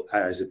credential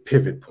as a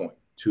pivot point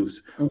to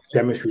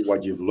demonstrate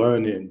what you've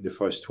learned in the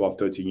first 12,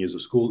 13 years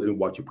of school and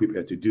what you're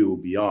prepared to do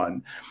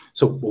beyond.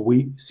 So what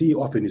we see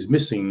often is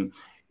missing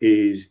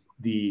is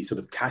the sort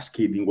of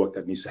cascading work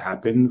that needs to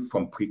happen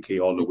from pre-K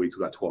all the way to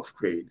that 12th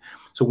grade.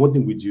 So one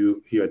thing we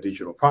do here at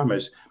Digital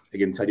Promise,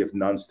 again, study of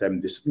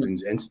non-STEM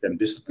disciplines and STEM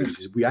disciplines,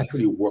 is we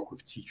actually work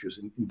with teachers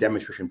in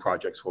demonstration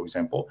projects, for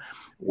example.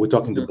 We're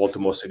talking to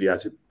Baltimore City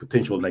as a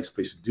potential next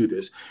place to do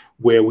this,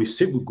 where we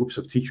sit with groups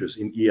of teachers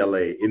in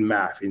ELA, in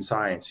math, in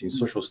science, in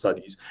social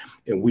studies,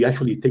 and we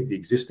actually take the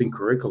existing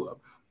curriculum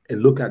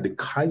and look at the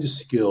kinds of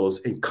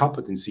skills and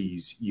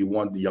competencies you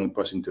want the young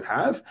person to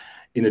have,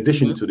 in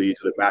addition to the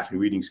math and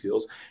reading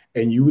skills,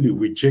 and you really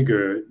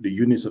rejigger the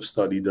units of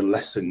study, the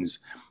lessons.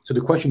 So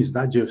the question is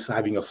not just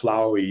having a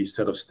flowery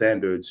set of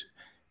standards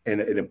and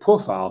a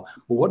profile,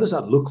 but what does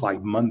that look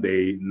like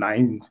Monday,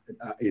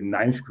 in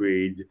ninth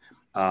grade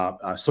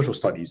social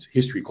studies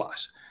history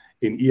class,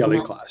 in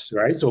ELA class,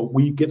 right? So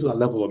we get to that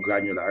level of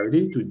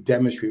granularity to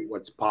demonstrate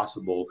what's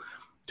possible,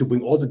 to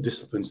bring all the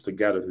disciplines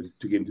together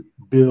to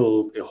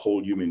build a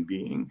whole human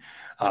being.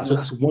 So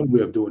that's one way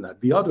of doing that.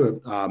 The other,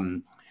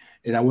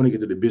 and I want to get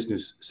to the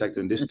business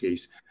sector in this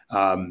case,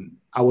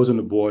 I was on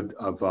the board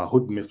of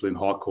Houghton Mifflin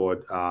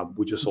Harcourt.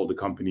 We just sold the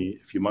company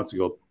a few months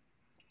ago.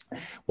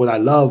 What I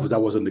love was I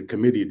was on the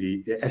committee,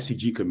 the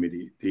SEG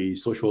committee, the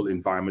Social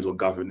Environmental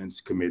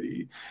Governance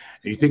Committee.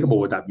 And you think about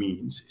what that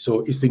means. So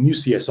it's the new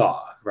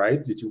CSR,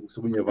 right? That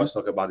so many of us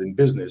talk about in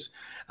business,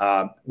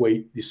 where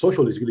the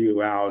social is really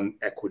around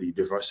equity,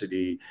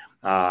 diversity,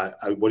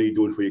 what are you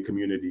doing for your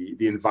community?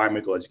 The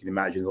environmental, as you can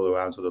imagine, all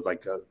around sort of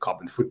like a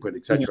carbon footprint,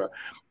 et cetera.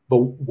 But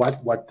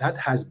what that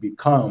has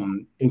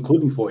become,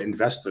 including for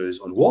investors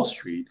on Wall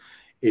Street,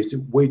 is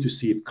a way to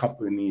see if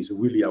companies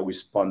really are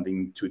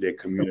responding to their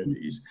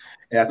communities.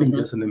 And I think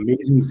that's an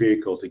amazing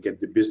vehicle to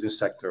get the business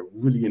sector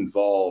really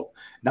involved,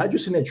 not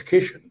just in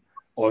education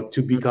or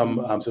to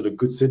become sort of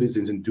good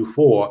citizens and do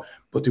for,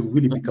 but to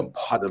really become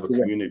part of a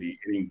community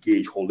and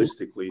engage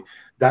holistically.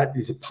 That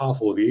is a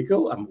powerful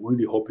vehicle. I'm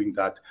really hoping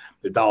that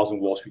the dollars on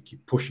Wall Street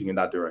keep pushing in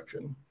that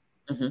direction.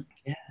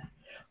 Yeah.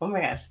 Oh my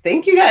gosh.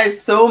 Thank you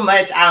guys so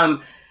much.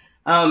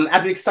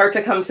 As we start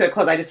to come to a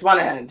close, I just want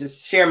to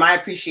just share my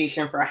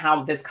appreciation for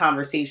how this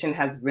conversation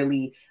has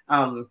really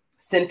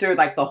centered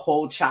like the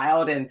whole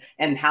child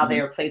and how they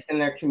are placed in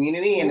their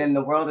community and in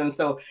the world. And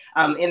so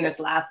in this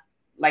last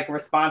like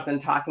response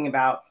and talking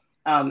about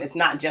it's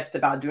not just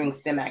about doing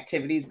STEM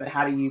activities, but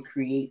how do you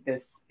create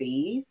this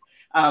space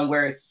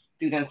where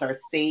students are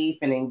safe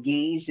and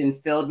engaged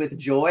and filled with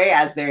joy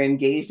as they're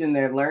engaged in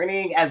their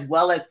learning, as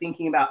well as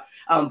thinking about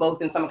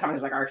both in some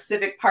conversations like our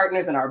civic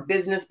partners and our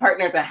business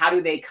partners, and how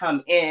do they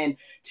come in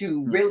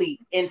to really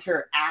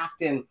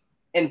interact in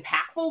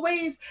impactful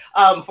ways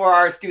for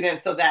our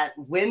students, so that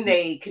when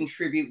they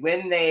contribute,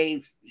 when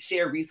they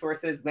share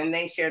resources, when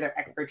they share their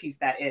expertise,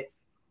 that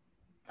it's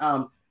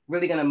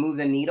really going to move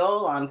the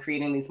needle on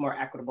creating these more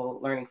equitable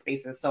learning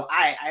spaces. So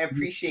I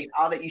appreciate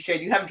all that you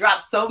shared. You have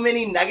dropped so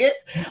many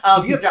nuggets.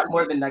 You have dropped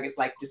more than nuggets,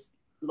 like just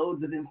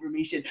loads of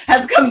information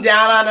has come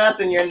down on us,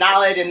 and your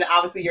knowledge and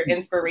obviously your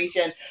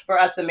inspiration for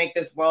us to make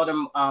this world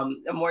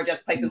a more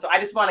just place. And so I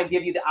just want to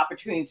give you the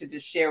opportunity to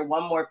just share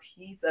one more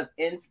piece of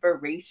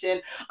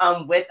inspiration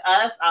with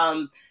us.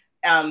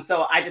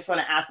 So I just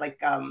want to ask,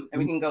 and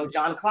we can go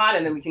Jean-Claude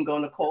and then we can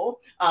go Nichole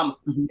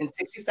in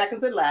 60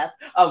 seconds or less.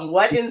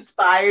 What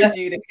inspires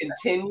you to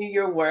continue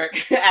your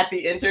work at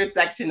the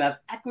intersection of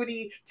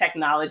equity,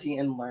 technology,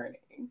 and learning?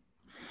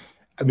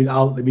 I mean,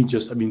 I'm going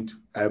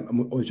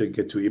to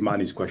get to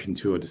Imani's question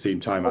too at the same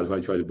time. I'll try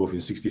to do both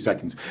in 60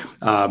 seconds.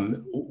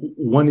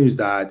 One is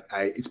that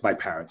it's my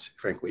parents,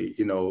 frankly.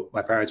 You know,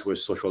 my parents were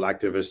social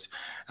activists.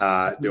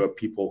 There were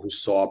people who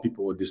saw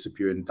people would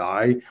disappear and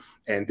die,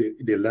 and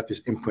they left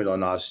this imprint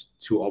on us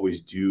to always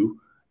do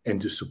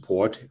and to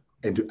support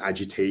and to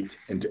agitate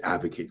and to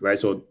advocate, right?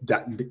 So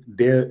that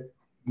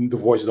the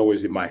voice is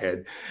always in my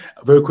head.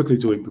 Very quickly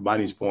to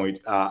Imani's point,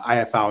 I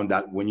have found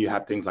that when you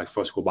have things like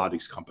first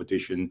robotics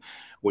competition,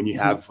 when you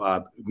have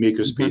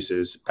maker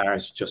spaces,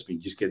 parents just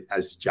get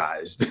as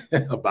jazzed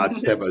about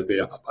STEM as they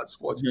are about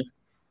sports.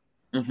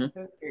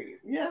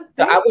 Yeah,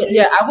 so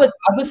I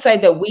would say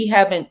that we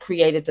haven't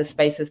created the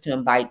spaces to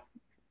invite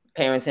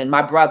parents. And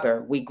my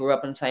brother, we grew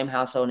up in the same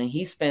household, and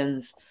he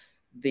spends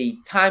the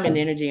time and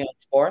energy on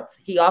sports.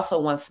 He also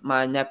wants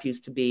my nephews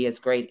to be as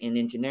great in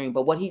engineering.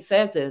 But what he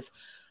says is,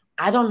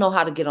 I don't know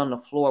how to get on the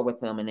floor with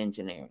them in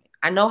engineering.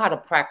 I know how to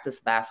practice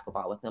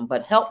basketball with them,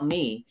 but help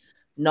me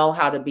know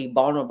how to be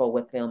vulnerable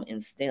with them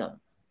in STEM,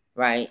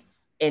 right?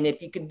 And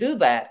if you could do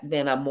that,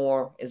 then I'm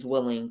more is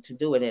willing to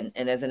do it.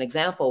 And as an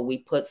example, we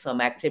put some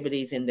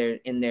activities in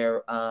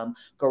their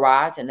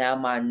garage, and now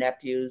my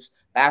nephew's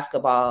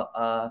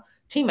basketball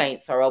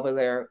teammates are over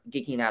there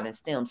geeking out in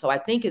STEM. So I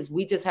think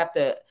we just have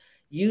to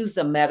use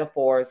the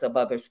metaphors of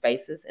other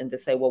spaces and to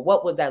say, well,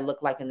 what would that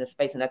look like in this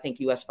space? And I think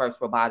US First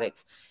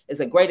Robotics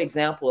is a great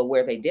example of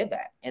where they did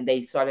that. And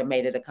they sort of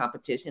made it a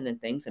competition and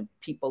things, and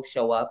people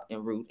show up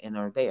and root and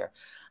are there.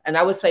 And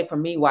I would say for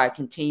me, why I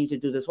continue to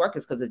do this work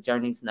is because the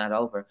journey's not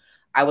over.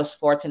 I was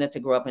fortunate to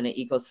grow up in an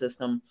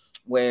ecosystem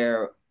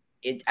where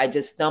I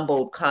just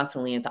stumbled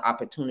constantly into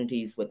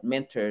opportunities with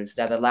mentors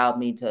that allowed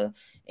me to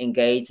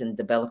engage in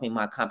developing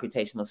my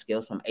computational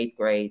skills from 8th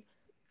grade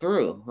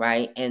through,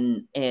 right?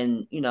 And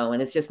you know,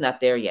 and it's just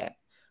not there yet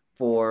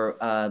for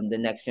the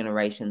next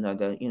generation or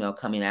the, you know,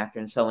 coming after.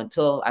 And so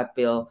until I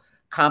feel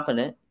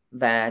confident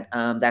that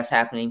that's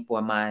happening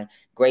for my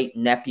great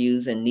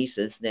nephews and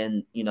nieces,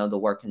 then, you know, the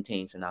work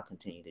continues, and I'll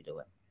continue to do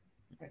it.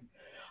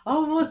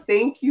 Oh, well,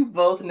 thank you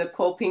both,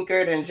 Nichole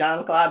Pinkard and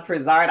Jean-Claude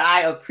Brizard.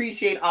 I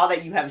appreciate all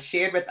that you have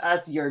shared with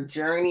us, your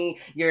journey,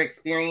 your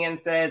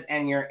experiences,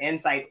 and your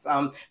insights.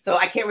 So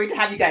I can't wait to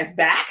have you guys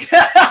back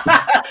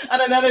on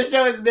another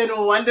show. It's been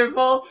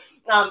wonderful.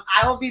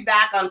 I will be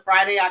back on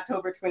Friday,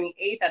 October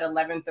 28th at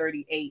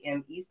 11:30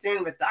 a.m.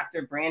 Eastern with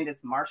Dr.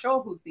 Brandis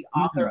Marshall, who's the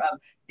author of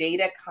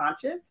Data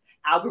Conscious: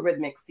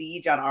 Algorithmic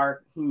Siege on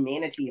Our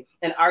Humanity.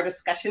 And our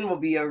discussion will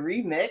be a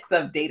remix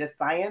of data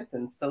science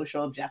and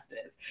social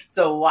justice.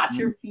 So watch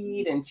your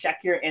feed and check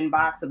your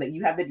inbox so that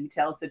you have the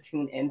details to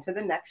tune into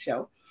the next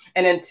show.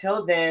 And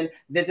until then,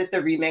 visit the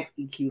Remix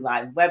EQ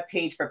Live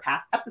webpage for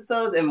past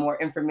episodes and more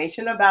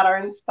information about our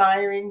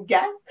inspiring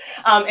guests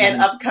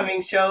and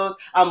upcoming shows.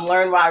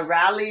 Learn why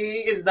Rally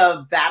is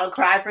the battle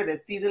cry for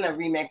this season of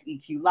Remix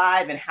EQ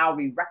Live, and how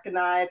we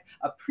recognize,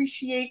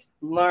 appreciate,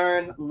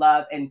 learn,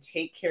 love, and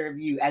take care of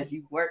you as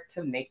you work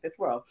to make this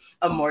world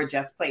a more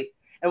just place.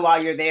 And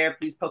while you're there,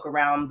 please poke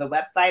around the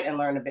website and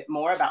learn a bit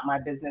more about my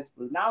business,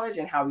 Blue Knowledge,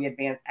 and how we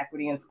advance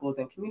equity in schools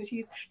and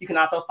communities. You can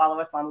also follow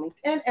us on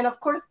LinkedIn. And of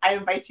course, I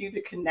invite you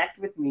to connect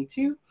with me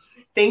too.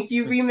 Thank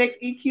you, Remix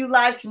EQ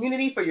Live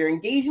community, for your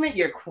engagement,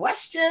 your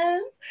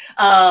questions,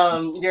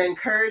 your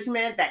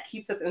encouragement that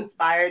keeps us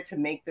inspired to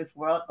make this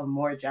world a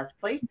more just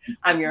place.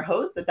 I'm your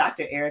host,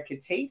 Dr. Erica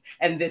Tate,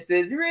 and this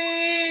is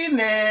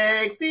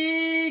Remix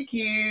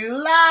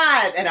EQ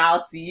Live. And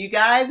I'll see you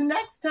guys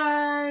next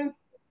time.